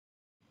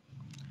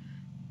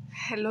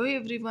Hello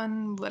everyone,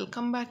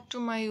 welcome back to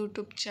my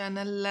YouTube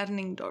channel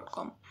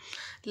learning.com.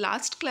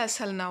 Last class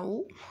ಅಲ್ಲಿ ನಾವು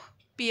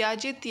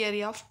Piaget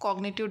theory of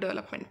cognitive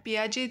development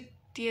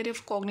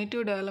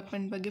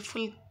ಬಗ್ಗೆ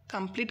full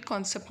complete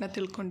ಕಾನ್ಸೆಪ್ಟ್ನ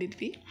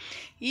ತಿಳ್ಕೊಂಡಿದ್ವಿ.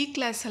 ಈ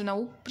ಕ್ಲಾಸಲ್ಲಿ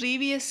ನಾವು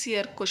previous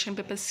year question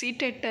paper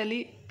CTET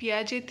ಅಲ್ಲಿ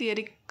Piaget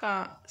theory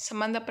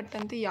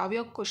ಸಂಬಂಧಪಟ್ಟಂತೆ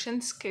ಯಾವ್ಯಾವ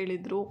ಕ್ವಶನ್ಸ್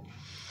ಕೇಳಿದ್ರು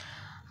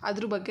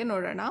ಅದ್ರ ಬಗ್ಗೆ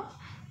ನೋಡೋಣ.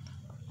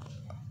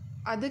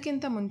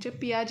 ಅದಕ್ಕಿಂತ ಮುಂಚೆ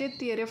Piaget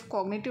theory of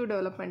cognitive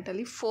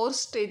ಡೆವಲಪ್ಮೆಂಟಲ್ಲಿ 4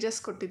 stages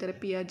ಕೊಟ್ಟಿದ್ದಾರೆ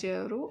Piaget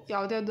ಅವರು.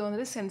 ಯಾವುದ್ಯಾವುದು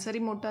ಅಂದರೆ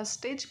sensory motor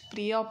stage,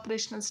 pre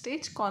operational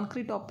stage,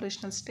 concrete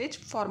operational stage,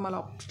 formal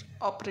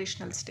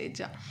operational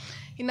stage.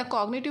 ಇನ್ನು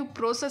ಕಾಗ್ನಿಟಿವ್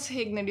ಪ್ರೋಸೆಸ್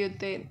ಹೇಗೆ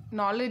ನಡೆಯುತ್ತೆ,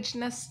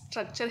 ನಾಲೆಡ್ಜ್ನ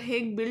ಸ್ಟ್ರಕ್ಚರ್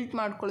ಹೇಗೆ ಬಿಲ್ಡ್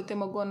ಮಾಡ್ಕೊಳುತ್ತೆ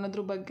ಮಗು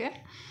ಅನ್ನೋದ್ರ ಬಗ್ಗೆ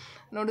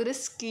ನೋಡಿದ್ರೆ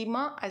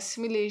schema,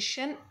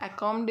 assimilation,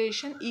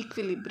 accommodation,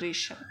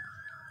 ಈಕ್ವಿಲಿಬ್ರೇಷನ್.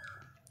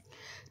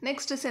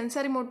 Next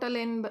sensory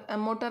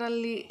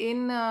ಮೋಟರಲ್ಲಿ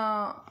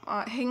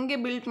ಹೇಗೆ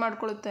ಬಿಲ್ಟ್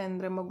ಮಾಡ್ಕೊಳುತ್ತೆ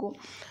ಅಂದರೆ ಮಗು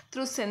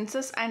ಥ್ರೂ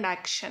ಸೆನ್ಸಸ್ ಆ್ಯಂಡ್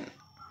ಆ್ಯಕ್ಷನ್.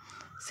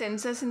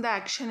 ಸೆನ್ಸಸ್ಸಿಂದ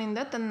ಆ್ಯಕ್ಷನಿಂದ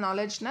ತನ್ನ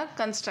ನಾಲೆಡ್ಜ್ನ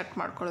ಕನ್ಸ್ಟ್ರಕ್ಟ್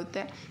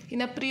ಮಾಡ್ಕೊಳ್ಳುತ್ತೆ.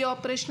 ಇನ್ನು ಪ್ರೀ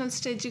ಆಪ್ರೇಷನಲ್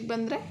ಸ್ಟೇಜಿಗೆ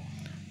ಬಂದರೆ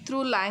through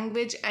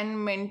language and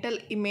mental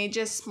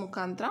images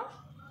ಮುಖಾಂತರ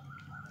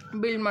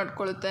build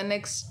ಮಾಡ್ಕೊಳ್ಳುತ್ತೆ.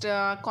 Next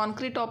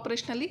concrete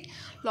ಆಪ್ರೇಷನಲ್ಲಿ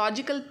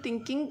logical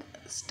thinking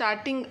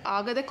starting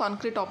ಆಗದೆ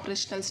ಕಾನ್ಕ್ರೀಟ್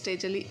ಆಪ್ರೇಷನಲ್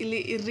ಸ್ಟೇಜಲ್ಲಿ.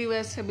 ಇಲ್ಲಿ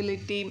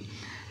ಇರ್ರಿವರ್ಸಿಬಿಲಿಟಿ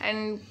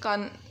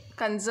ಆ್ಯಂಡ್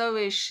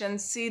ಕನ್ಸರ್ವೇಷನ್,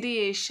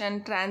 ಸೀರಿಯೇಷನ್,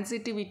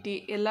 ಟ್ರಾನ್ಸಿಟಿವಿಟಿ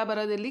ಎಲ್ಲ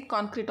ಬರೋದಲ್ಲಿ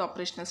ಕಾನ್ಕ್ರೀಟ್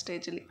ಆಪ್ರೇಷನಲ್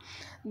ಸ್ಟೇಜಲ್ಲಿ.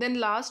 ದೆನ್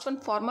ಲಾಸ್ಟ್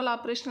ಒಂದು ಫಾರ್ಮಲ್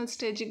ಆಪ್ರೇಷನಲ್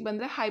ಸ್ಟೇಜಿಗೆ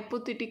ಬಂದರೆ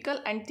hypothetical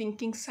and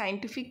thinking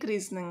scientific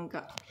reasoning.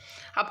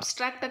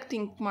 ಅಬ್ಸ್ಟ್ರಾಕ್ಟಾಗಿ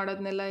think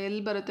ಮಾಡೋದನ್ನೆಲ್ಲ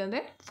ಎಲ್ಲಿ ಬರುತ್ತೆ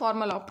ಅಂದರೆ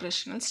formal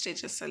operational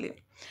ಸ್ಟೇಜಸ್ಸಲ್ಲಿ.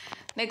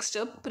 Next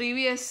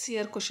previous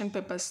year question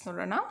papers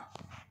ನೋಡೋಣ.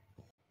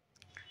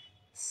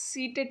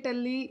 CTET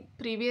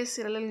ಪ್ರೀವಿಯಸ್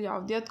ಇಯರಲ್ಲಿ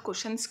ಯಾವ್ದ್ಯಾವ್ದು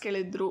ಕ್ವಶನ್ಸ್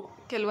ಕೇಳಿದ್ರು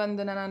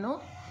ಕೆಲವೊಂದನ್ನು ನಾನು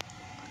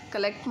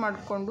ಕಲೆಕ್ಟ್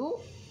ಮಾಡಿಕೊಂಡು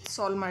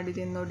ಸಾಲ್ವ್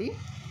ಮಾಡಿದ್ದೀನಿ ನೋಡಿ.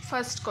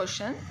 First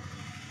question,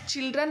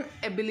 children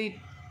ability.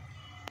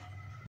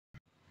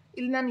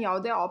 ಇಲ್ಲಿ ನಾನು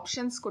ಯಾವುದೇ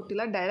ಆಪ್ಷನ್ಸ್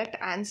ಕೊಟ್ಟಿಲ್ಲ, ಡೈರೆಕ್ಟ್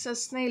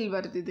ಆನ್ಸರ್ಸ್ನೇ ಇಲ್ಲಿ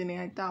ಬರೆದಿದ್ದೀನಿ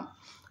ಆಯಿತಾ.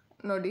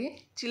 ನೋಡಿ,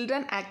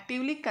 children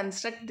actively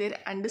construct there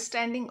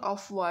understanding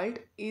of world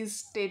is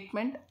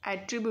statement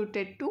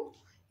attributed to.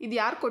 ಇದು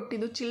ಯಾರು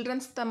ಕೊಟ್ಟಿದ್ದು?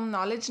 ಚಿಲ್ಡ್ರನ್ಸ್ ತಮ್ಮ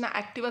ನಾಲೆಡ್ಜ್ನ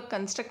ಆ್ಯಕ್ಟಿವಾಗಿ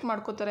ಕನ್ಸ್ಟ್ರಕ್ಟ್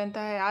ಮಾಡ್ಕೋತಾರೆ ಅಂತ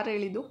ಯಾರು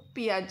ಹೇಳಿದ್ದು?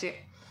 Piaget.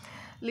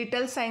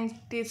 ಲಿಟಲ್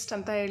ಸೈಂಟಿಸ್ಟ್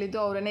ಅಂತ ಹೇಳಿದ್ದು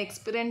ಅವರನ್ನೇ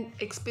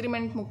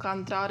ಎಕ್ಸ್ಪಿರಿಮೆಂಟ್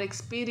ಮುಖಾಂತರ ಅವ್ರ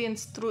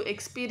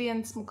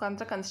ಎಕ್ಸ್ಪೀರಿಯನ್ಸ್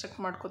ಮುಖಾಂತರ ಕನ್ಸ್ಟ್ರಕ್ಟ್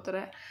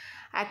ಮಾಡ್ಕೋತಾರೆ.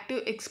 ಆ್ಯಕ್ಟಿವ್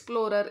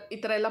ಎಕ್ಸ್ಪ್ಲೋರರ್, ಈ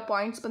ಥರ ಎಲ್ಲ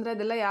ಪಾಯಿಂಟ್ಸ್ ಬಂದರೆ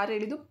ಅದೆಲ್ಲ ಯಾರು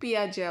ಹೇಳಿದ್ದು?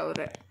 Piaget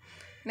ಅವರೇ.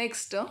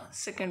 Next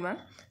second one,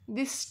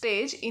 this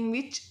stage in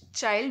which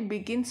child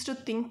begins to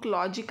think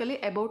logically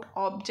about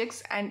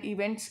objects and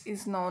events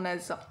is known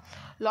as.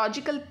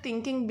 Logical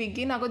thinking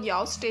begin ಆಗೋದು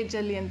ಯಾವ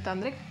ಸ್ಟೇಜಲ್ಲಿ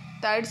ಅಂತಂದರೆ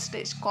ಥರ್ಡ್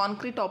ಸ್ಟೇಜ್,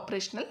 ಕಾನ್ಕ್ರೀಟ್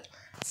ಆಪ್ರೇಷನಲ್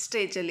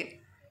ಸ್ಟೇಜಲ್ಲಿ.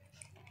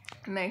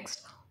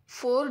 Next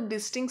 4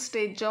 distinct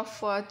stages of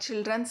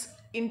children's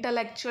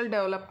intellectual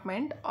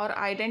development are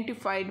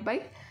identified by.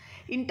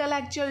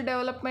 Intellectual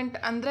development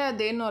ಅಂದರೆ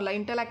ಅದೇನೂ ಅಲ್ಲ,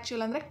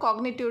 intellectual ಅಂದರೆ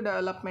cognitive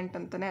development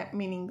ಅಂತಲೇ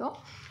meaning.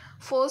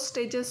 4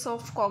 stages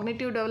of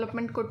cognitive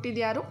development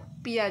ಕೊಟ್ಟಿದ್ದು ಯಾರು?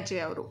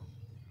 Piaget ಅವರು.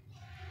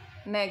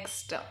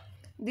 Next,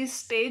 this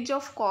stage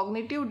of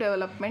cognitive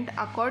development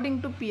according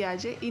to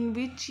Piaget in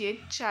which A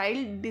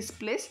child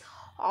displays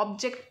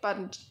object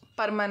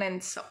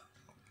permanence.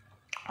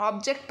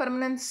 Object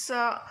permanence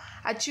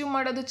achieve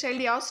ಮಾಡೋದು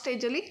child ಯಾವ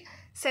ಸ್ಟೇಜಲ್ಲಿ?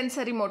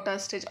 Sensory motor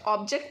stage.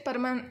 Object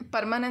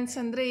permanence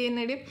ಅಂದರೆ ಏನು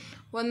ಹೇಳಿ,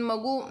 ಒಂದು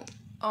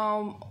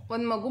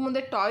ಮಗು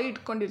ಮುಂದೆ ಟಾಯ್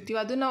ಇಟ್ಕೊಂಡಿರ್ತೀವಿ,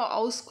 ಅದು ನಾವು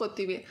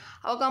ಔಸ್ಕೋತೀವಿ,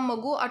 ಅವಾಗ ಆ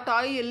ಮಗು ಆ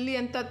ಟಾಯ್ ಎಲ್ಲಿ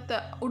ಅಂತ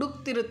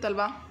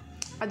ಹುಡುಕ್ತಿರುತ್ತಲ್ವ,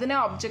 ಅದನ್ನೇ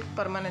ಆಬ್ಜೆಕ್ಟ್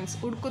ಪರ್ಮನೆನ್ಸ್.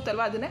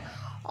 ಹುಡುಕುತ್ತಲ್ವ, ಅದನ್ನೇ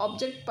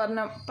ಆಬ್ಜೆಕ್ಟ್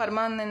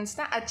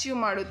ಪರ್ಮನೆನ್ಸ್ನ ಅಚೀವ್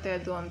ಮಾಡುತ್ತೆ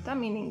ಅದು ಅಂತ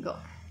meaning.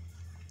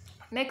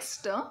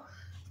 Next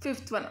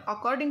fifth one,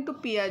 according to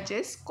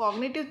Piaget's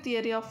cognitive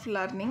theory of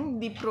learning,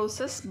 the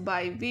process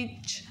by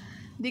which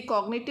the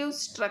cognitive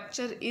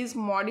structure is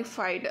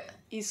modified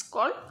is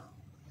called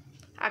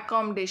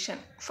accommodation.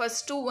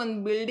 First ಒಂದು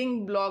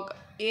ಬಿಲ್ಡಿಂಗ್ ಬ್ಲಾಕ್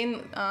ಏನು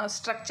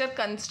structure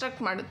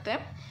construct ಮಾಡುತ್ತೆ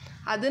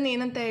ಅದನ್ನು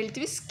ಏನಂತ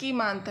ಹೇಳ್ತೀವಿ?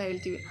 ಸ್ಕೀಮಾ ಅಂತ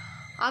ಹೇಳ್ತೀವಿ.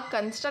 ಆ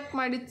ಕನ್ಸ್ಟ್ರಕ್ಟ್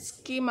ಮಾಡಿದ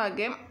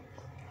ಸ್ಕೀಮಾಗೆ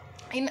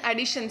ಇನ್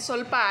ಅಡಿಷನ್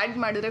ಸ್ವಲ್ಪ ಆ್ಯಡ್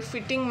ಮಾಡಿದ್ರೆ,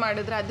 ಫಿಟ್ಟಿಂಗ್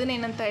ಮಾಡಿದ್ರೆ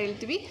ಅದನ್ನೇನಂತ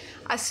ಹೇಳ್ತೀವಿ?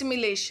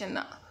 ಅಸಿಮಿಲೇಷನ್.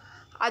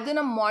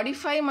 ಅದನ್ನು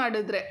ಮಾಡಿಫೈ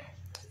ಮಾಡಿದ್ರೆ,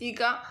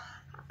 ಈಗ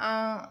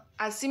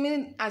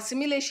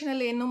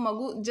ಅಸಿಮಿಲೇಷನಲ್ಲಿ ಏನು,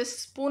 ಮಗು ಜಸ್ಟ್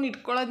ಸ್ಪೂನ್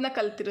ಇಟ್ಕೊಳ್ಳೋದನ್ನ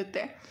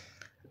ಕಲ್ತಿರುತ್ತೆ.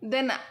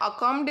 ದೆನ್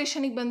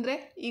ಅಕಾಮಡೇಷನಿಗೆ ಬಂದರೆ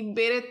ಈಗ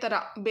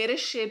ಬೇರೆ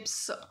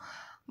ಶೇಪ್ಸ್,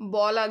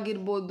 ಬಾಲ್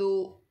ಆಗಿರ್ಬೋದು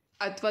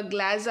ಅಥವಾ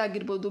ಗ್ಲಾಸ್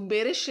ಆಗಿರ್ಬೋದು,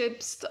 ಬೇರೆ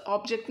ಶೇಪ್ಸ್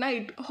ಆಬ್ಜೆಕ್ಟ್ನ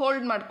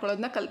ಹೋಲ್ಡ್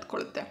ಮಾಡ್ಕೊಳ್ಳೋದನ್ನ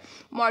ಕಲ್ತ್ಕೊಳ್ಳುತ್ತೆ,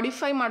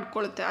 ಮಾಡಿಫೈ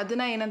ಮಾಡ್ಕೊಳ್ಳುತ್ತೆ.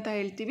 ಅದನ್ನು ಏನಂತ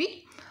ಹೇಳ್ತೀವಿ?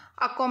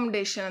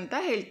 ಅಕಾಮಡೇಷನ್ ಅಂತ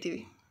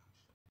ಹೇಳ್ತೀವಿ.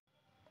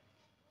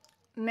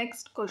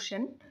 Next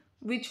question,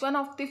 which one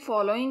of the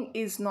following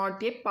is not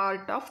A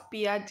part of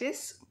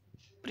Piaget's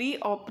pre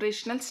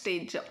operational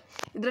stage.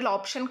 ಇದರಲ್ಲಿ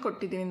ಆಪ್ಷನ್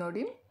ಕೊಟ್ಟಿದ್ದೀನಿ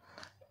ನೋಡಿ.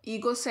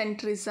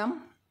 ಈಗೋಸೆಂಟ್ರಿಸಮ್,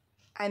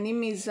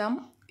 ಅನಿಮಿಸಮ್,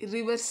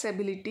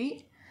 ಇರ್ರಿವರ್ಸಿಬಿಲಿಟಿ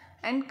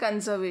ಆ್ಯಂಡ್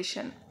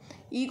ಕನ್ಸರ್ವೇಷನ್.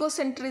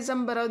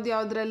 ಈಗೋಸೆಂಟ್ರಿಸಮ್ ಬರೋದು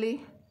ಯಾವುದರಲ್ಲಿ?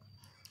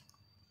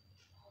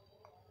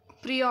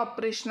 ಪ್ರೀ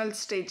ಆಪ್ರೇಷನಲ್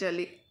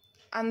ಸ್ಟೇಜಲ್ಲಿ.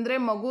 ಅಂದರೆ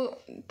ಮಗು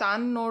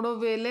ತಾನು ನೋಡೋ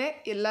ವೇಳೆ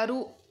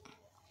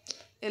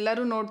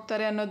ಎಲ್ಲರೂ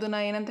ನೋಡ್ತಾರೆ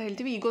ಅನ್ನೋದನ್ನ ಏನಂತ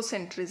ಹೇಳ್ತೀವಿ?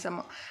 ಈಗೋಸೆಂಟ್ರಿಸಮ್.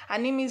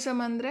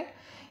 ಅನಿಮಿಸಮ್ ಅಂದರೆ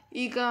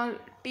ಈಗ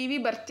ಟಿ ವಿ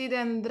ಬರ್ತಿದೆ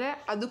ಅಂದರೆ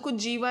ಅದಕ್ಕೂ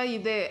ಜೀವ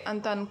ಇದೆ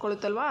ಅಂತ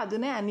ಅಂದ್ಕೊಳುತ್ತಲ್ವ,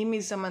 ಅದನ್ನೇ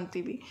ಅನಿಮಿಸಮ್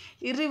ಅಂತೀವಿ.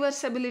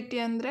 ಇರ್ರಿವರ್ಸಬಿಲಿಟಿ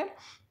ಅಂದರೆ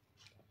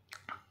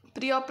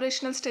ಪ್ರೀ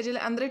ಆಪ್ರೇಷನಲ್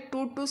ಸ್ಟೇಜಲ್ಲಿ ಅಂದರೆ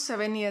 2 to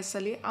 7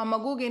 ಇಯರ್ಸಲ್ಲಿ ಆ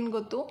ಮಗುಗೇನು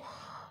ಗೊತ್ತು,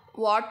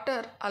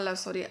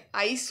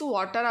 ಐಸು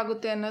ವಾಟರ್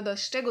ಆಗುತ್ತೆ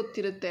ಅನ್ನೋದಷ್ಟೇ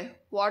ಗೊತ್ತಿರುತ್ತೆ.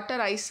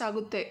 ವಾಟರ್ ಐಸ್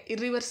ಆಗುತ್ತೆ,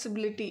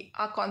 ಇರ್ರಿವರ್ಸಿಬಿಲಿಟಿ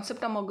ಆ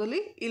ಕಾನ್ಸೆಪ್ಟ್ ಆ ಮಗುಲಿ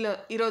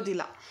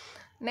ಇರೋದಿಲ್ಲ.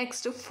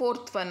 ನೆಕ್ಸ್ಟ್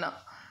 4th ಒನ್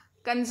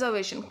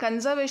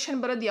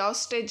ಕನ್ಸರ್ವೇಷನ್ ಬರೋದು ಯಾವ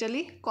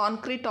ಸ್ಟೇಜಲ್ಲಿ?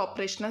 ಕಾಂಕ್ರೀಟ್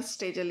ಆಪ್ರೇಷನಲ್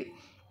ಸ್ಟೇಜಲ್ಲಿ.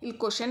 ಇಲ್ಲಿ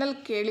ಕ್ವಶನಲ್ಲಿ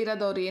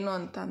ಕೇಳಿರೋದವ್ರು ಏನು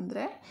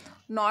ಅಂತಂದರೆ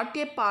not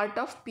A part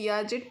of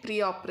Piaget pre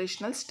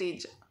operational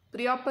stage.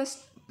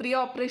 Pre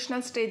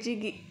operational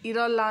ಸ್ಟೇಜಿಗೆ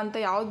ಇರೋಲ್ಲ ಅಂತ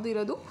ಯಾವುದು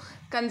ಇರೋದು?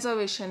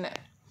 ಕನ್ಸರ್ವೇಷನ್ನೇ.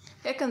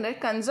 ಯಾಕಂದರೆ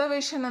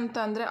ಕನ್ಸರ್ವೇಷನ್ ಅಂತ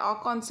ಅಂದರೆ ಆ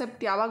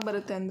ಕಾನ್ಸೆಪ್ಟ್ ಯಾವಾಗ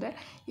ಬರುತ್ತೆ ಅಂದರೆ,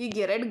 ಈಗ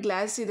 2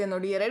 ಗ್ಲಾಸ್ ಇದೆ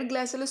ನೋಡಿ, 2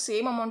 ಗ್ಲಾಸಲ್ಲೂ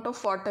ಸೇಮ್ ಅಮೌಂಟ್ ಆಫ್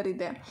ವಾಟರ್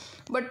ಇದೆ,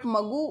 ಬಟ್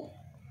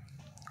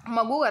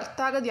ಮಗು ಅರ್ಥ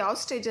ಆಗೋದು ಯಾವ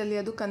ಸ್ಟೇಜಲ್ಲಿ?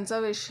 ಅದು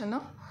ಕನ್ಸರ್ವೇಷನು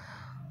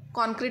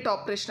ಕಾಂಕ್ರೀಟ್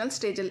ಆಪ್ರೇಷನಲ್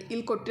ಸ್ಟೇಜಲ್ಲಿ.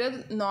 ಇಲ್ಲಿ ಕೊಟ್ಟಿರೋದು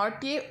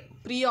not A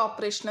pre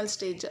operational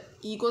stage.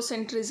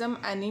 ಈಗೋಸೆಂಟ್ರಿಸಮ್,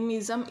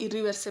 ಅನಿಮಿಸಮ್,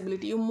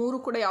 ಇರ್ರಿವರ್ಸಿಬಿಲಿಟಿ ಇವು 3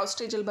 ಕೂಡ ಯಾವ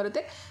ಸ್ಟೇಜಲ್ಲಿ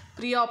ಬರುತ್ತೆ?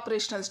 ಪ್ರೀ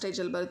ಆಪ್ರೇಷನಲ್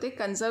ಸ್ಟೇಜಲ್ಲಿ ಬರುತ್ತೆ.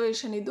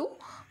 ಕನ್ಸರ್ವೇಷನ್ ಇದು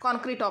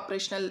ಕಾಂಕ್ರೀಟ್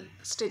ಆಪ್ರೇಷನಲ್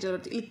ಸ್ಟೇಜಲ್ಲಿ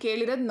ಬರುತ್ತೆ. ಇಲ್ಲಿ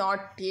ಕೇಳಿರೋದು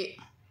not A.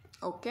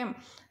 Okay.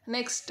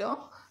 Next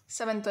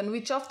 7th one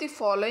which of the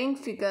following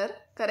figure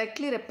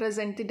correctly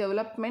represent the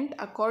development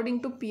according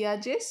to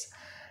ಪಿಯಾಜೆಸ್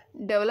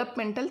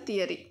developmental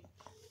theory.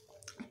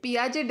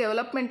 ಪಿಯಾಜೆ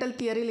developmental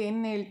ಥಿಯರಿಲಿ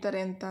ಏನು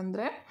ಹೇಳ್ತಾರೆ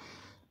ಅಂತಂದರೆ,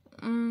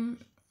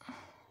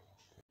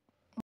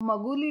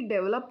 ಮಗುಲಿ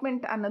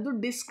ಡೆವಲಪ್ಮೆಂಟ್ ಅನ್ನೋದು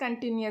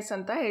ಡಿಸ್ಕಂಟಿನ್ಯೂಯಸ್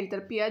ಅಂತ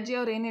ಹೇಳ್ತಾರೆ. ಪಿಯಾಜೆ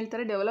ಅವ್ರು ಏನು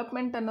ಹೇಳ್ತಾರೆ?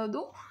 ಡೆವಲಪ್ಮೆಂಟ್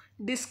ಅನ್ನೋದು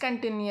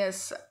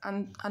ಡಿಸ್ಕಂಟಿನ್ಯೂಯಸ್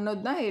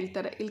ಅನ್ನೋದನ್ನ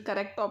ಹೇಳ್ತಾರೆ. ಇಲ್ಲಿ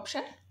ಕರೆಕ್ಟ್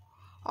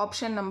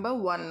ಆಪ್ಷನ್ ನಂಬರ್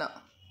 1.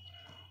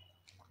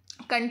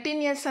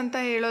 ಕಂಟಿನ್ಯೂಯಸ್ ಅಂತ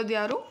ಹೇಳೋದು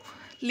ಯಾರು?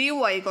 ಲೀವ್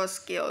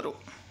ವೈಗಾಸ್ಕಿ ಅವರು.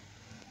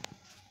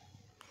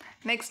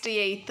 Next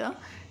 8th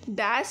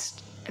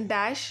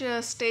dash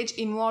stage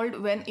involved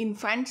when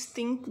infants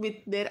think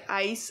with their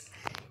ice,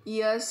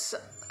 years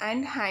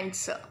and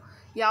hands.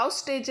 ಯಾವ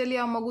ಸ್ಟೇಜಲ್ಲಿ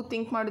ಆ ಮಗು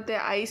ಥಿಂಕ್ ಮಾಡುತ್ತೆ?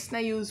 ಐಸ್ನ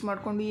ಯೂಸ್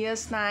ಮಾಡಿಕೊಂಡು,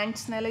 ಇಯರ್ಸ್ನ,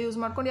 ಹ್ಯಾಂಡ್ಸ್ನೆಲ್ಲ ಯೂಸ್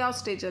ಮಾಡ್ಕೊಂಡು. ಯಾವ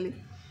ಸ್ಟೇಜಲ್ಲಿ?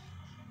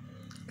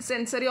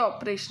 Sensory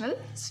operational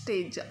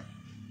stage.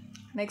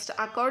 Next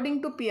according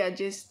to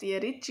ಪಿಯಾಜೆಸ್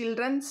theory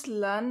children's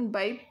learn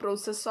by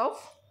process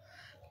of.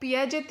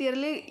 ಪಿಯಾಜೆ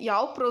ಥಿಯರಿಲಿ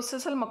ಯಾವ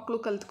ಪ್ರೋಸೆಸ್ಸಲ್ಲಿ ಮಕ್ಕಳು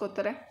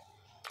ಕಲ್ತ್ಕೋತಾರೆ?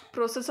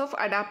 ಪ್ರೋಸೆಸ್ ಆಫ್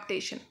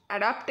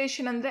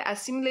ಅಡ್ಯಾಪ್ಟೇಷನ್ ಅಂದರೆ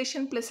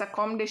ಅಸಿಮ್ಯುಲೇಷನ್ ಪ್ಲಸ್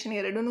ಅಕಾಮಡೇಷನ್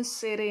ಎರಡೂ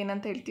ಸೇರಿ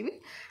ಏನಂತ ಹೇಳ್ತೀವಿ?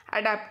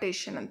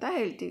 ಅಡ್ಯಾಪ್ಟೇಷನ್ ಅಂತ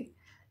ಹೇಳ್ತೀವಿ.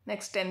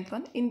 Next 10th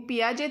one in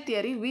ಪಿಯಾಜೆ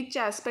theory which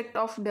aspect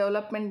of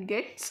development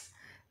gets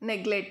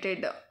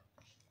neglected.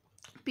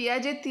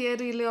 ಪಿಯಾಜೆ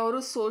ಥಿಯರಿಲಿ ಅವರು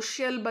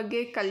ಸೋಷಿಯಲ್ ಬಗ್ಗೆ,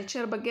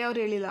 ಕಲ್ಚರ್ ಬಗ್ಗೆ ಅವ್ರು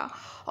ಹೇಳಿಲ್ಲ.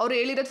 ಅವ್ರು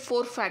ಹೇಳಿರೋದು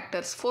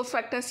 4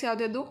 ಫ್ಯಾಕ್ಟರ್ಸ್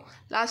ಯಾವುದ್ಯಾವುದು?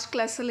 ಲಾಸ್ಟ್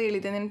ಕ್ಲಾಸಲ್ಲಿ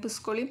ಹೇಳಿದೆ,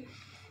 ನೆನಪಿಸ್ಕೊಳ್ಳಿ.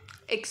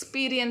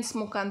 ಎಕ್ಸ್ಪೀರಿಯನ್ಸ್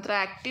ಮುಖಾಂತರ,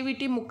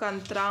 ಆ್ಯಕ್ಟಿವಿಟಿ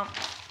ಮುಖಾಂತರ,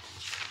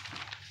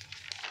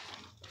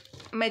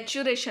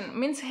 ಮೆಚ್ಯುರೇಷನ್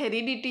ಮೀನ್ಸ್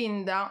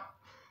ಹೆರಿಡಿಟಿಯಿಂದ,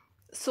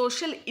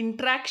 ಸೋಷಿಯಲ್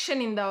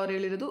ಇಂಟ್ರ್ಯಾಕ್ಷನಿಂದ ಅವ್ರು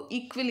ಹೇಳಿರೋದು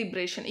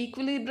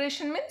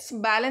ಈಕ್ವಿಲಿಬ್ರೇಷನ್ ಮೀನ್ಸ್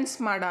ಬ್ಯಾಲೆನ್ಸ್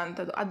ಮಾಡೋ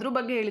ಅಂಥದ್ದು, ಅದ್ರ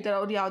ಬಗ್ಗೆ ಹೇಳಿದ್ದಾರೆ.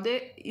 ಅವ್ರು ಯಾವುದೇ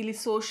ಇಲ್ಲಿ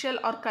ಸೋಷಿಯಲ್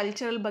ಆರ್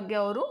ಕಲ್ಚರಲ್ ಬಗ್ಗೆ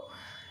ಅವರು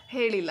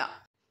ಹೇಳಿಲ್ಲ.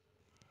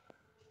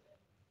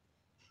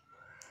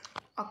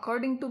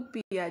 According to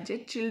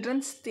Piaget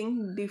children's think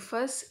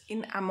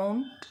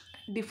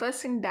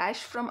differs in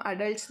dash from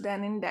adults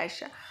than in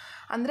dash.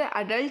 ಅಂದರೆ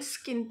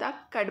ಅಡಲ್ಟ್ಸ್ಗಿಂತ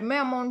ಕಡಿಮೆ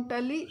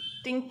ಅಮೌಂಟಲ್ಲಿ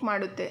ಥಿಂಕ್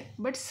ಮಾಡುತ್ತೆ,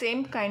 ಬಟ್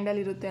ಸೇಮ್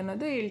ಕೈಂಡಲ್ಲಿರುತ್ತೆ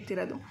ಅನ್ನೋದು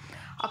ಹೇಳ್ತಿರೋದು.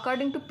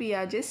 According to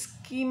Piaget,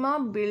 schema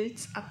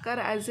builds occur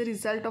as a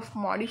result of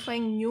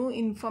modifying new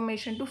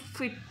information to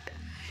fit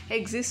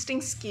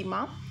existing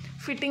schema.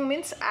 Fitting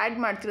means add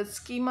ಮಾಡ್ತಿರೋದು,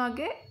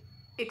 ಸ್ಕೀಮಾಗೆ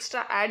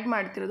extra add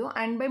ಮಾಡ್ತಿರೋದು.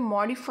 And by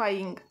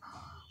modifying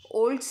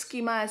old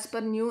schema as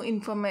per new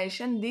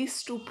information. These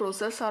two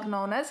processes are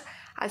known as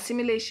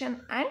assimilation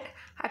and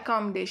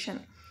accommodation.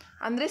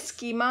 ಅಂದರೆ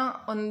schema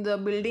ಒಂದು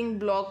building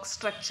block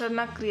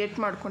ಸ್ಟ್ರಕ್ಚರ್ನ create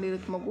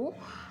ಮಾಡ್ಕೊಂಡಿರುತ್ತೆ ಮಗು,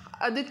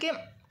 ಅದಕ್ಕೆ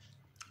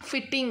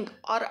fitting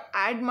R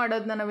add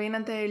ಮಾಡೋದನ್ನ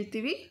ನಾವೇನಂತ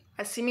ಹೇಳ್ತೀವಿ?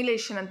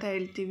 ಅಸಿಮಿಲೇಷನ್ ಅಂತ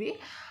ಹೇಳ್ತೀವಿ.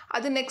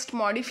 ಅದು ನೆಕ್ಸ್ಟ್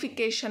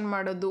ಮಾಡಿಫಿಕೇಷನ್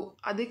ಮಾಡೋದು,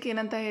 ಅದಕ್ಕೆ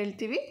ಏನಂತ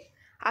ಹೇಳ್ತೀವಿ?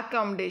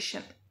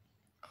 Accommodation.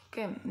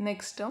 Okay.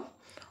 Next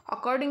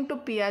according to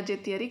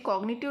Piaget theory,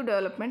 cognitive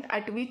development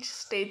at which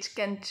stage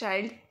can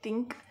child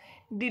think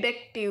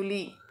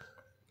deductively,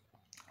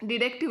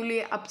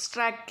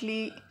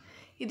 abstractly,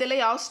 ಇದೆಲ್ಲ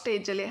ಯಾವ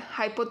ಸ್ಟೇಜಲ್ಲಿ?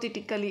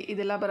 ಹೈಪೋಥೆಟಿಕಲಿ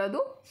ಇದೆಲ್ಲ ಬರೋದು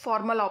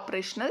formal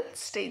operational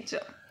stage.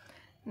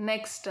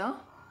 Next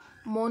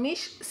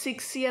Monish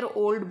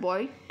 6-year-old boy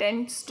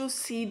tends to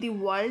see the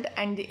world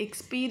and the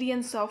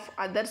experience of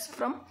others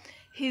from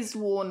his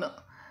own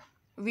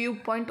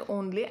viewpoint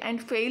only and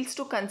fails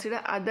to consider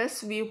others'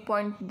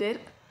 viewpoint their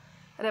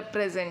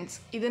represents.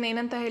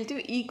 ಇದನ್ನೇನಂತ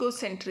ಹೇಳ್ತೀವಿ?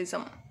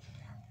 ಈಗೋಸೆಂಟ್ರಿಸಮ್.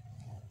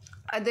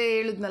 ಅದೇ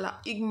ಹೇಳಿದ್ನಲ್ಲ,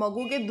 ಈಗ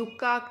ಮಗುಗೆ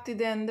ದುಃಖ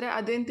ಆಗ್ತಿದೆ ಅಂದರೆ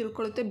ಅದೇನು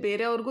ತಿಳ್ಕೊಳ್ಳುತ್ತೆ?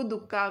 ಬೇರೆಯವ್ರಿಗೂ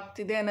ದುಃಖ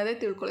ಆಗ್ತಿದೆ ಅನ್ನೋದೇ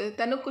ತಿಳ್ಕೊಳ್ಳುತ್ತೆ.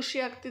 ತನಗೆ ಖುಷಿ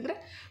ಆಗ್ತಿದ್ರೆ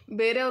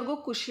ಬೇರೆಯವ್ರಿಗೂ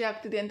ಖುಷಿ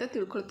ಆಗ್ತಿದೆ ಅಂತ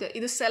ತಿಳ್ಕೊಳುತ್ತೆ.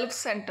 ಇದು ಸೆಲ್ಫ್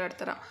ಸೆಂಟರ್ಡ್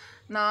ಥರ,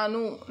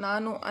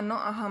 ನಾನು ಅನ್ನೋ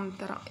ಅಹಂ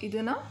ಥರ.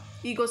 ಇದನ್ನು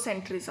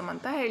ಈಗೋಸೆಂಟ್ರಿಸಮ್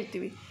ಅಂತ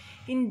ಹೇಳ್ತೀವಿ.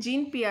 ಇನ್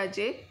gene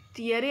ಪಿಯಾಜೆ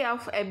theory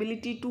of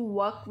ability to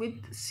work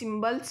with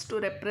symbols to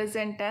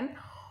represent an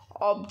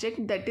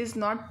object that is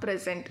not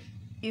present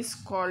is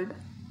called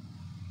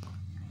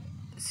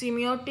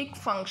ಸಿಮಿಯೋಟಿಕ್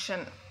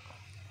function.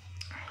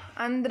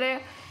 ಅಂದರೆ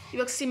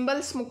ಇವಾಗ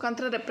ಸಿಂಬಲ್ಸ್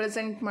ಮುಖಾಂತರ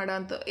ರೆಪ್ರೆಸೆಂಟ್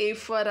ಮಾಡೋಂಥ A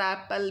for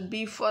apple,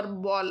 B for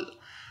ball,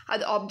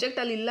 ಅದು ಆಬ್ಜೆಕ್ಟ್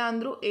ಅಲ್ಲಿ ಇಲ್ಲ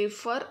ಅಂದರೂ ಎ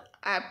ಫಾರ್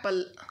ಆ್ಯಪಲ್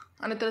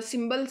ಅನ್ನೋ ಥರ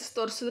ಸಿಂಬಲ್ಸ್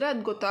ತೋರಿಸಿದ್ರೆ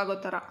ಅದು ಗೊತ್ತಾಗೋ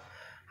ಥರ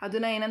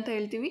ಅದನ್ನು ಏನಂತ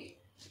ಹೇಳ್ತೀವಿ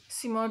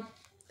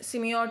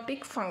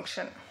ಸಿಮಿಯೋಟಿಕ್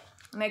function.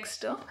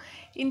 Next,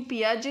 in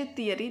Piaget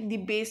theory the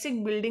basic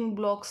building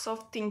blocks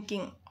of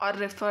thinking R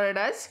referred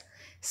as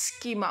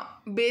schema.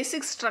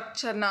 Basic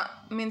ಸ್ಟ್ರಕ್ಚರ್ನ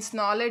ಮೀನ್ಸ್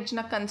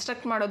ನಾಲೆಡ್ಜ್ನ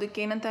ಕನ್ಸ್ಟ್ರಕ್ಟ್ ಮಾಡೋದಕ್ಕೆ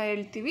ಏನಂತ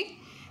ಹೇಳ್ತೀವಿ?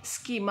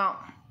 ಸ್ಕೀಮಾ.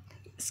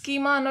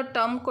 ಸ್ಕೀಮಾ ಅನ್ನೋ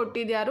ಟರ್ಮ್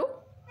ಕೊಟ್ಟಿದ್ಯಾರು?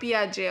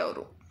 ಪಿಯಾಜೆ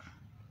ಅವರು.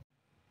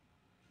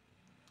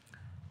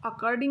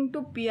 According to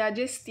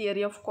Piaget's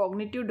theory of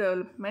cognitive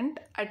development,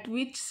 at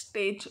which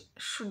stage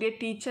should a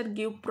teacher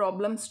give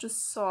problems to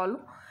solve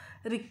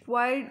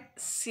requiring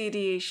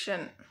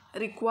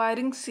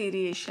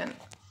seriation.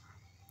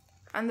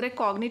 ಅಂದರೆ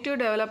cognitive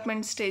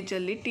development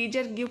ಸ್ಟೇಜಲ್ಲಿ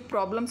teacher give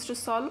problems to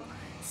solve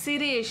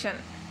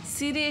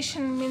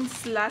ಸಿರಿಯೇಷನ್ means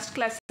last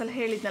ಕ್ಲಾಸಲ್ಲಿ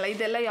ಹೇಳಿದ್ನಲ್ಲ,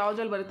 ಇದೆಲ್ಲ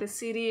ಯಾವುದ್ರಲ್ಲಿ ಬರುತ್ತೆ?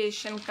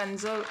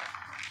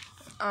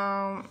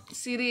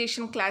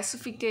 ಸಿರಿಯೇಷನ್,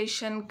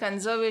 classification,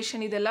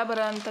 conservation ಇದೆಲ್ಲ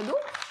ಬರೋ ಅಂಥದ್ದು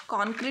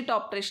ಕಾಂಕ್ರೀಟ್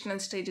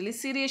ಆಪ್ರೇಷನಲ್ ಸ್ಟೇಜಲ್ಲಿ.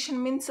 ಸಿರಿಯೇಷನ್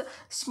ಮೀನ್ಸ್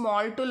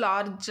ಸ್ಮಾಲ್ ಟು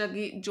ಲಾರ್ಜ್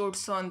ಆಗಿ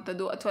ಜೋಡಿಸೋ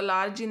ಅಂಥದ್ದು ಅಥವಾ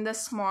ಲಾರ್ಜಿಂದ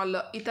ಸ್ಮಾಲ್,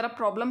 ಈ ಥರ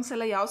ಪ್ರಾಬ್ಲಮ್ಸ್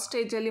ಎಲ್ಲ ಯಾವ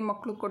ಸ್ಟೇಜಲ್ಲಿ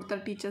ಮಕ್ಕಳು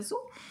ಕೊಡ್ತಾರೆ ಟೀಚರ್ಸು?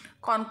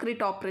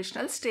 ಕಾಂಕ್ರೀಟ್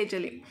ಆಪ್ರೇಷನಲ್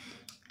ಸ್ಟೇಜಲ್ಲಿ.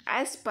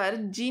 As per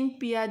gene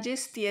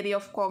ಪಿಯಾಜೆಸ್ theory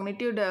of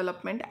cognitive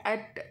development,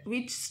 at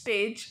which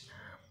stage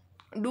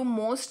do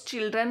most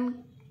children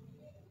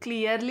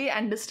clearly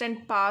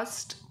understand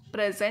past,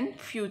 present,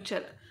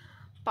 future.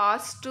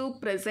 Past to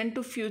present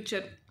to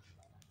future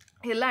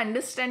ಎಲ್ಲ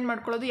ಅಂಡರ್ಸ್ಟ್ಯಾಂಡ್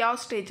ಮಾಡ್ಕೊಳ್ಳೋದು ಯಾವ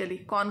ಸ್ಟೇಜಲ್ಲಿ?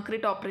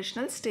 ಕಾಂಕ್ರೀಟ್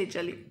ಆಪ್ರೇಷನಲ್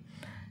ಸ್ಟೇಜಲ್ಲಿ.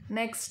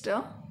 Next,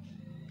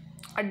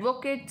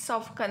 advocates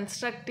of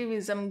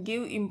constructivism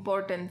give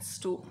importance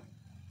to.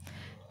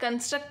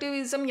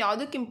 Constructivism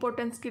ಯಾವುದಕ್ಕೆ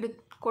importance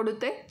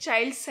ಕೊಡುತ್ತೆ?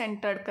 Child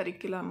centred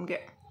ಕರಿಕ್ಯುಲಮ್ಗೆ.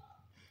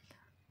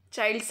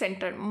 Child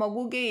centred,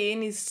 ಮಗುಗೆ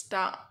ಏನು ಇಷ್ಟ,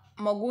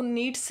 ಮಗು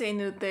ನೀಡ್ಸ್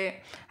ಏನಿರುತ್ತೆ,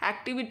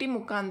 ಆ್ಯಕ್ಟಿವಿಟಿ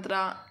ಮುಖಾಂತರ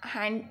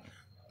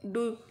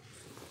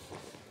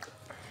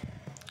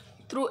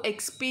through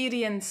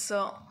experience,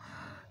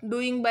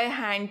 doing by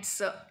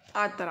hands,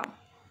 ಆ ಥರ.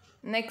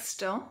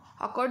 Next,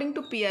 according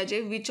to ಪಿಯಾಜೆ,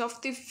 which of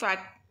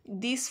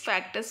these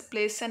factors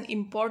place on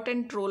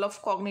important role of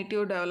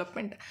cognitive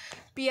development.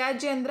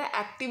 ಪಿಯಾಜೆ ಅಂದರೆ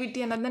ಆ್ಯಕ್ಟಿವಿಟಿ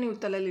ಅನ್ನೋದನ್ನ ನೀವು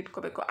ತಲೆಯಲ್ಲಿ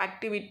ಇಟ್ಕೋಬೇಕು.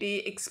 ಆ್ಯಕ್ಟಿವಿಟಿ,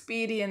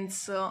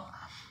 ಎಕ್ಸ್ಪೀರಿಯನ್ಸ್,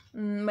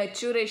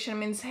 ಮೆಚ್ಯೂರೇಷನ್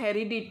ಮೀನ್ಸ್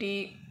ಹೆರಿಡಿಟಿ,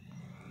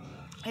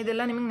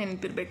 ಇದೆಲ್ಲ ನಿಮಗೆ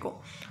ನೆನಪಿರಬೇಕು.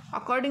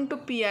 According to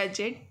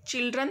Piaget,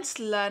 children's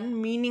learn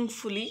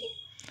ಮೀನಿಂಗ್ಫುಲಿ.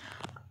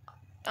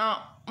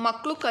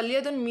 ಮಕ್ಕಳು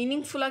ಕಲಿಯೋದನ್ನು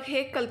ಮೀನಿಂಗ್ಫುಲ್ಲಾಗಿ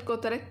ಹೇಗೆ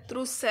ಕಲ್ತ್ಕೋತಾರೆ?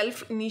 Through self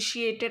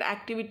initiated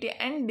activity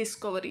and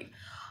Discovery.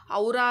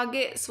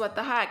 ಅವರಾಗೆ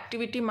ಸ್ವತಃ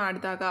ಆ್ಯಕ್ಟಿವಿಟಿ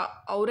ಮಾಡಿದಾಗ,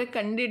 ಅವರೇ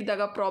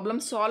ಕಂಡಿಡಿದಾಗ, ಪ್ರಾಬ್ಲಮ್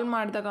ಸಾಲ್ವ್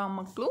ಮಾಡಿದಾಗ ಆ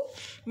ಮಕ್ಕಳು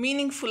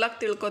ಮೀನಿಂಗ್ಫುಲ್ಲಾಗಿ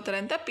ತಿಳ್ಕೊತಾರೆ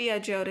ಅಂತ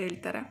ಪಿಯಾಜೆ ಅವರು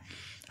ಹೇಳ್ತಾರೆ.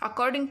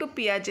 According to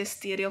ಪಿಯಾಜೆಸ್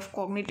theory of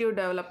cognitive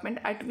development,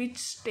 at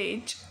which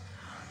stage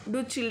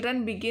do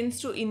children begins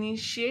to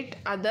initiate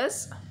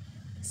others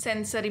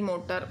sensory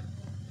motor.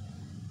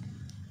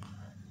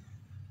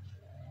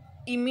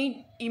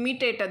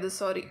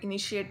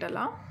 Initiate ಅಲ್ಲ.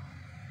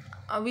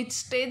 Which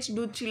stage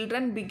do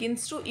children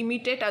begins to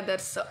imitate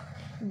others.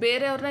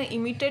 ಬೇರೆಯವ್ರನ್ನ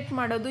ಇಮಿಟೇಟ್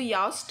ಮಾಡೋದು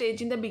ಯಾವ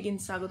ಸ್ಟೇಜಿಂದ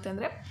ಬಿಗಿನ್ಸ್ ಆಗುತ್ತೆ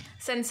ಅಂದರೆ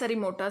sensory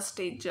motor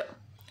stage.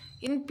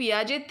 In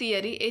ಪಿಯಾಜೆ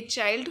theory, A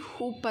child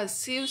who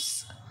perceives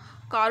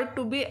car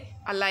to B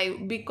alive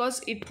because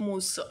it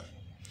moves.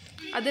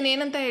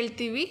 ಅದನ್ನೇನಂತ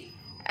ಹೇಳ್ತೀವಿ?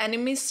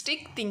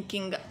 ಅನಿಮಿಸ್ಟಿಕ್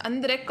thinking.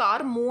 ಅಂದರೆ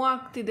car move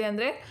ಆಗ್ತಿದೆ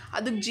ಅಂದರೆ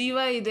ಅದಕ್ಕೆ ಜೀವ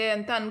ಇದೆ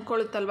ಅಂತ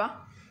ಅಂದ್ಕೊಳುತ್ತಲ್ವ,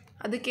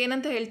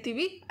 ಅದಕ್ಕೇನಂತ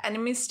ಹೇಳ್ತೀವಿ?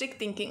 ಅನಿಮಿಸ್ಟಿಕ್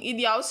ಥಿಂಕಿಂಗ್.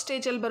 ಇದು ಯಾವ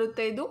ಸ್ಟೇಜಲ್ಲಿ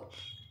ಬರುತ್ತೆ? ಇದು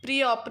pre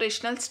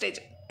operational stage,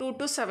 2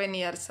 to 7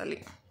 yearsಲ್ಲಿ.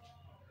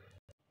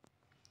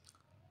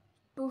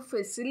 To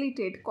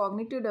facilitate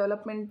cognitive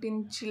development in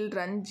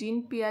children,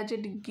 gene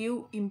Piaget give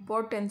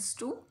importance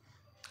to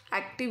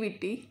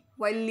activity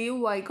while live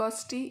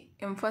ವೈಗಾಸ್ಟಿ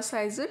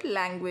emphasised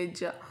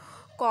language.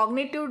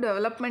 Cognitive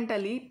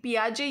ಡೆವಲಪ್ಮೆಂಟಲ್ಲಿ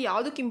ಪಿಯಾಜೆ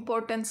ಯಾವುದಕ್ಕೆ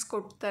ಇಂಪಾರ್ಟೆನ್ಸ್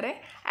ಕೊಡ್ತಾರೆ?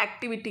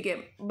 ಆ್ಯಕ್ಟಿವಿಟಿಗೆ.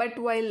 ಬಟ್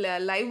ವೈಲ್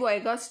ಲೈವ್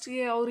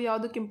ವೈಗಾಸ್ಟಿಗೆ ಅವರು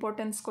ಯಾವುದಕ್ಕೆ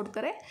ಇಂಪಾರ್ಟೆನ್ಸ್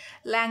ಕೊಡ್ತಾರೆ?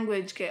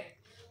 ಲ್ಯಾಂಗ್ವೇಜ್ಗೆ.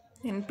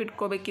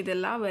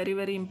 ನೆನ್ಪಿಟ್ಕೋಬೇಕಿದೆಲ್ಲ, very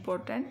very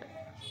important.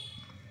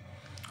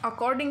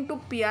 According to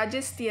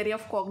ಪಿಯಾಜೆಸ್ theory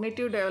of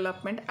cognitive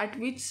development, at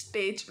which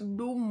stage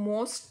do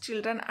most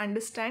children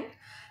understand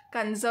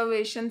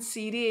conservation,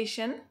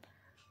 ಸೀರಿಯೇಷನ್,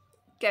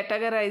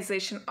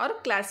 categorisation R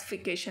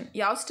classification.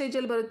 ಯಾವ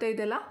ಸ್ಟೇಜಲ್ಲಿ ಬರುತ್ತೆ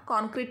ಇದೆಲ್ಲ?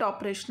 Concrete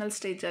operational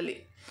ಸ್ಟೇಜಲ್ಲಿ.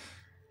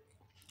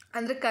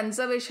 ಅಂದರೆ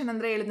ಕನ್ಸರ್ವೇಷನ್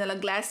ಅಂದರೆ ಹೇಳಿದ್ನಲ್ಲ,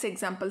 glass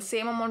example,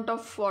 same amount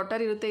of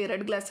water ಇರುತ್ತೆ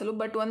 2 ಗ್ಲಾಸಲ್ಲೂ,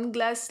 ಬಟ್ 1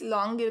 ಗ್ಲಾಸ್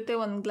ಲಾಂಗ್ ಇರುತ್ತೆ,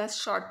 1 ಗ್ಲಾಸ್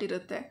ಶಾರ್ಟ್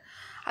ಇರುತ್ತೆ.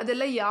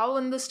 ಅದೆಲ್ಲ ಯಾವ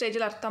ಒಂದು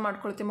ಸ್ಟೇಜಲ್ಲಿ ಅರ್ಥ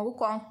ಮಾಡ್ಕೊಳ್ತೀವಿ ಮಗು?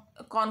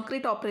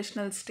 Concrete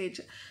operational stage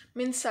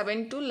means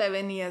 7 to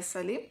 11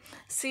 yearsಲ್ಲಿ.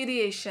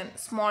 ಸೀರಿಯೇಷನ್,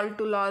 small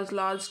to large,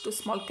 large to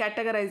small.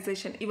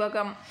 Categorisation, ಇವಾಗ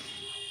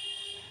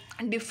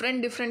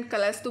ಡಿಫ್ರೆಂಟ್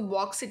ಕಲರ್ಸ್ದು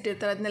ಬಾಕ್ಸ್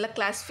ಇಟ್ಟಿರ್ತಾರೆ, ಅದನ್ನೆಲ್ಲ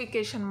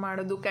ಕ್ಲಾಸಿಫಿಕೇಷನ್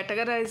ಮಾಡೋದು,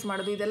 ಕ್ಯಾಟಗರೈಸ್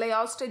ಮಾಡೋದು, ಇದೆಲ್ಲ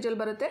ಯಾವ ಸ್ಟೇಜಲ್ಲಿ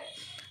ಬರುತ್ತೆ?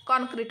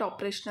 Concrete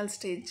operational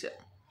stage.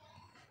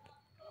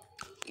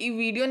 ಈ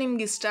ವಿಡಿಯೋ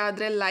ನಿಮ್ಗೆ ಇಷ್ಟ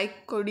ಆದರೆ ಲೈಕ್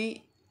ಕೊಡಿ,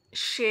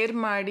 ಶೇರ್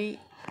ಮಾಡಿ,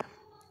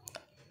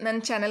 ನನ್ನ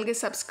ಚಾನಲ್ಗೆ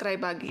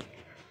ಸಬ್ಸ್ಕ್ರೈಬ್ ಆಗಿ.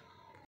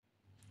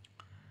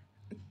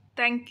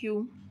 Thank you.